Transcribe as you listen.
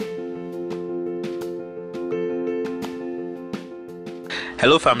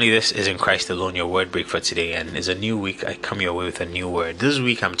Hello, family. This is In Christ Alone, your word break for today, and it's a new week. I come your way with a new word. This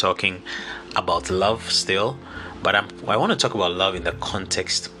week, I'm talking about love still, but I want to talk about love in the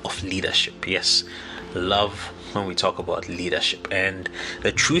context of leadership. Yes, love when we talk about leadership. And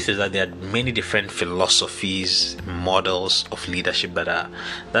the truth is that there are many different philosophies, models of leadership that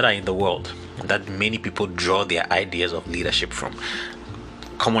are in the world, that many people draw their ideas of leadership from.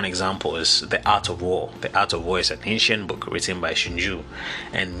 Common example is The Art of War. The Art of War is an ancient book written by Sun Tzu,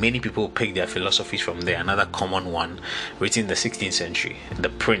 and many people pick their philosophies from there. Another common one written in the 16th century, The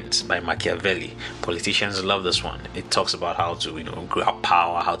Prince by Machiavelli. Politicians love this one. It talks about how to grab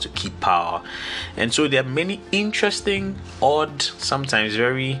power, how to keep power. And so there are many interesting, odd, sometimes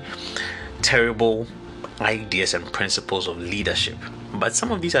very terrible ideas and principles of leadership. But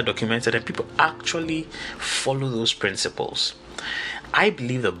some of these are documented and people actually follow those principles. I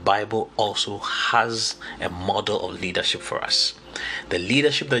believe the Bible also has a model of leadership for us. The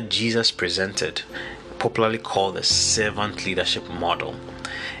leadership that Jesus presented, popularly called the servant leadership model,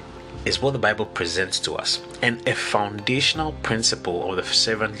 is what the Bible presents to us. And a foundational principle of the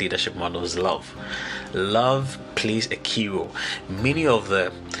servant leadership model is love. Love plays a key role. Many of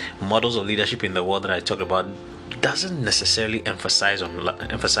the models of leadership in the world that I talked about doesn't necessarily emphasize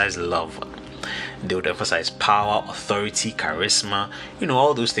love. They would emphasize power, authority, charisma,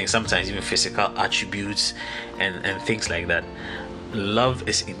 all those things, sometimes even physical attributes and things like that. Love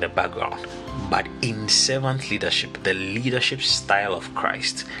is in the background. But in servant leadership, the leadership style of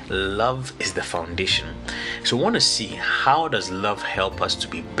Christ, love is the foundation. So we want to see, how does love help us to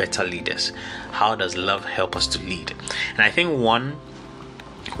be better leaders? How does love help us to lead? And I think one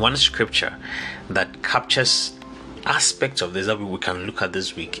scripture that captures aspects of this that we can look at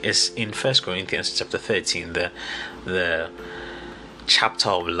this week is in 1 Corinthians chapter 13, the chapter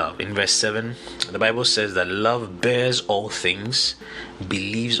of love. In verse 7, the Bible says that love bears all things,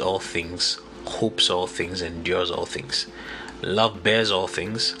 believes all things, hopes all things, endures all things. Love bears all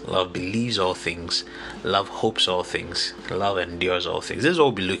things, love believes all things, love hopes all things, love endures all things. This is what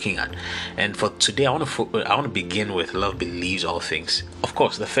we'll be looking at. And for today, I want to begin with love believes all things. Of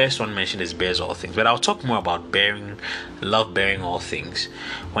course, the first one mentioned is bears all things, but I'll talk more about love bearing all things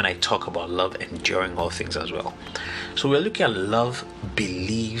when I talk about love enduring all things as well. So we're looking at love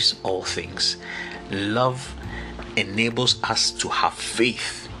believes all things. Love enables us to have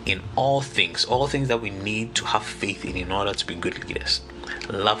faith in all things that we need to have faith in order to be good leaders.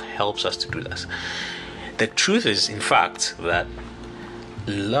 Love helps us to do this. The truth is, in fact, that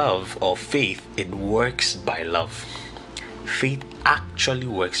love or faith, it works by love. Faith actually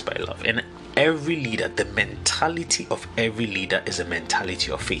works by love. And every leader, the mentality of every leader is a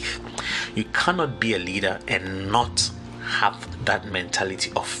mentality of faith. You cannot be a leader and not have that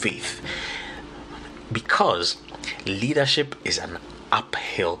mentality of faith, because leadership is an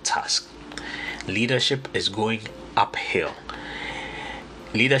uphill task. Leadership is going uphill.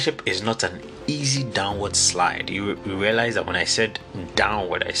 Leadership is not an easy downward slide. You realize that when I said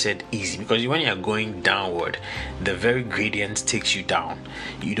downward, I said easy, because when you're going downward, the very gradient takes you down.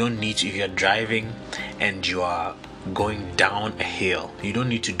 You don't need to, if you're driving and you are going down a hill, you don't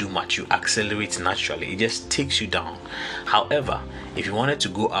need to do much. You accelerate naturally. It just takes you down. However, if you wanted to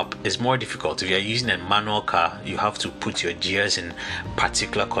go up, it's more difficult. If you're using a manual car, you have to put your gears in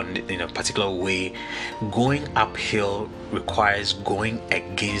particular way. Going uphill requires going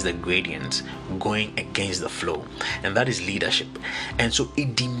against the gradient, going against the flow, and that is leadership. And so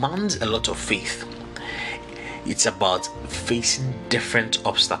it demands a lot of faith. It's about facing different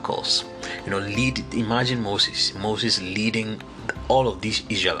obstacles. Imagine Moses leading all of these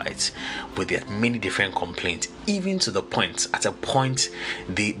Israelites with their many different complaints, even to the point, at a point,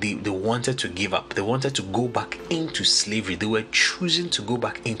 they wanted to give up. They wanted to go back into slavery. They were choosing to go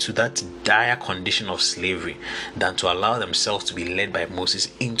back into that dire condition of slavery than to allow themselves to be led by Moses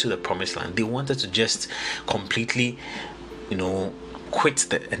into the promised land. They wanted to just completely, quit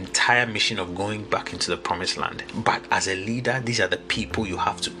the entire mission of going back into the promised land. But as a leader, these are the people you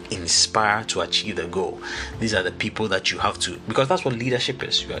have to inspire to achieve the goal. These are the people that you have to, because that's what leadership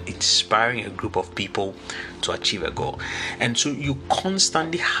is. You are inspiring a group of people to achieve a goal. And so you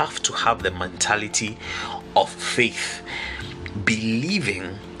constantly have to have the mentality of faith,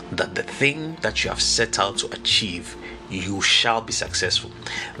 believing that the thing that you have set out to achieve, you shall be successful,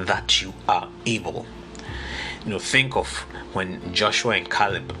 that you are able. Think of when Joshua and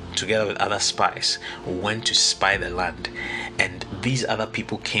Caleb, together with other spies, went to spy the land, and these other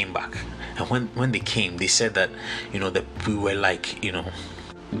people came back. And when they came, they said that, that we were like,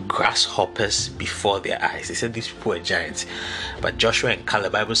 grasshoppers before their eyes. They said these people were giants. But Joshua and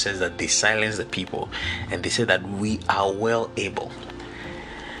Caleb, the Bible says that they silenced the people, and they said that we are well able.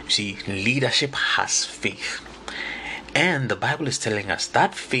 See, leadership has faith. And the Bible is telling us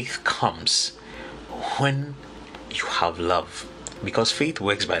that faith comes when you have love. Because faith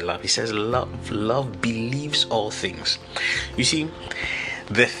works by love. He says love believes all things. You see,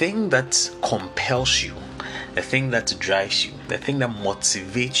 the thing that compels you, the thing that drives you, the thing that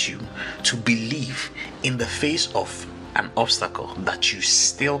motivates you to believe in the face of an obstacle that you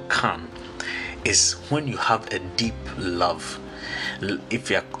still can, is when you have a deep love. If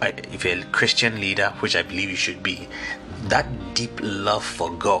you're a Christian leader, which I believe you should be, that deep love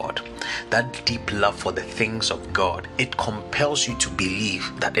for God, that deep love for the things of God, it compels you to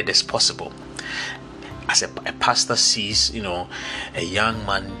believe that it is possible. As a pastor sees, a young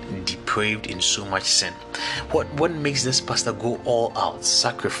man depraved in so much sin, what makes this pastor go all out,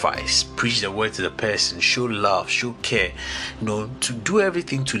 sacrifice, preach the word to the person, show love, show care, to do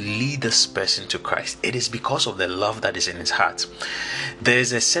everything to lead this person to Christ? It is because of the love that is in his heart. There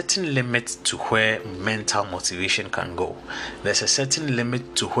is a certain limit to where mental motivation can go. There's a certain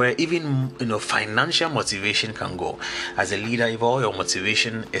limit to where even financial motivation can go. As a leader, if all your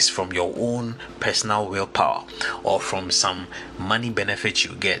motivation is from your own personal willpower, or from some money benefit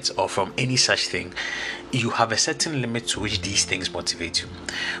you get, or from any such thing, you have a certain limit to which these things motivate you.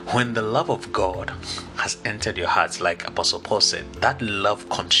 When the love of God has entered your heart, like Apostle Paul said, that love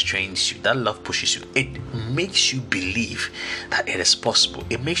constrains you, that love pushes you. It makes you believe that it is possible.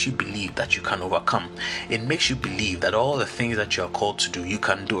 It makes you believe that you can overcome. It makes you believe that all the things that you are called to do, you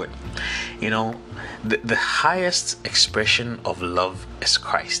can do it. The highest expression of love is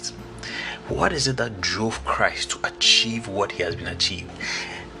Christ. What is it that drove Christ to achieve what he has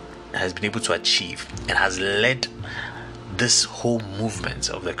been able to achieve, and has led this whole movement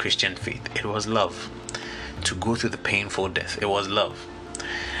of the Christian faith? It was love. To go through the painful death, it was love.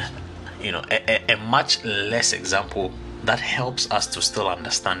 A much less example that helps us to still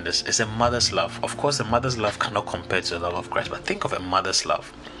understand this is a mother's love. Of course, a mother's love cannot compare to the love of Christ, but think of a mother's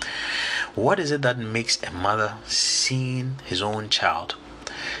love. What is it that makes a mother seeing his own child,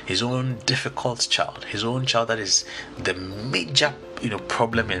 his own difficult child, his own child that is the major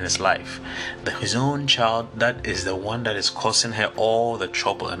problem in his life, his own child that is the one that is causing her all the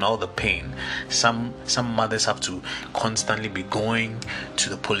trouble and all the pain? Some mothers have to constantly be going to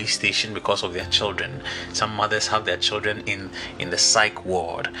the police station because of their children. Some mothers have their children in the psych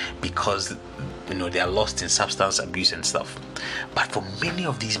ward because they are lost in substance abuse and stuff. But for many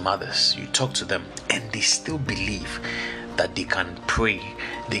of these mothers, you talk to them and they still believe that they can pray,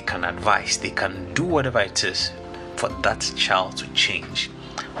 they can advise, they can do whatever it is for that child to change.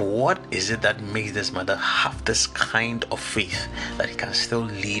 What is it that makes this mother have this kind of faith that he can still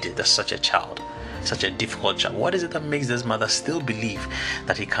lead such a child, such a difficult child? What is it that makes this mother still believe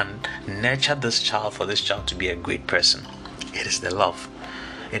that he can nurture this child for this child to be a great person? It is the love.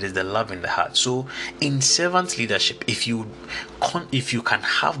 It is the love in the heart. So in servant leadership, if you can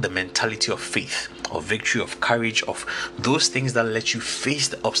have the mentality of faith, of victory, of courage, of those things that let you face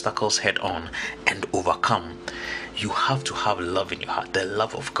the obstacles head on and overcome, you have to have love in your heart, the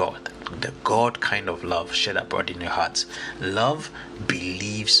love of God, the God kind of love shed abroad in your heart. Love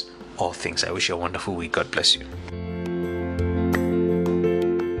believes all things. I wish you a wonderful week. God bless you.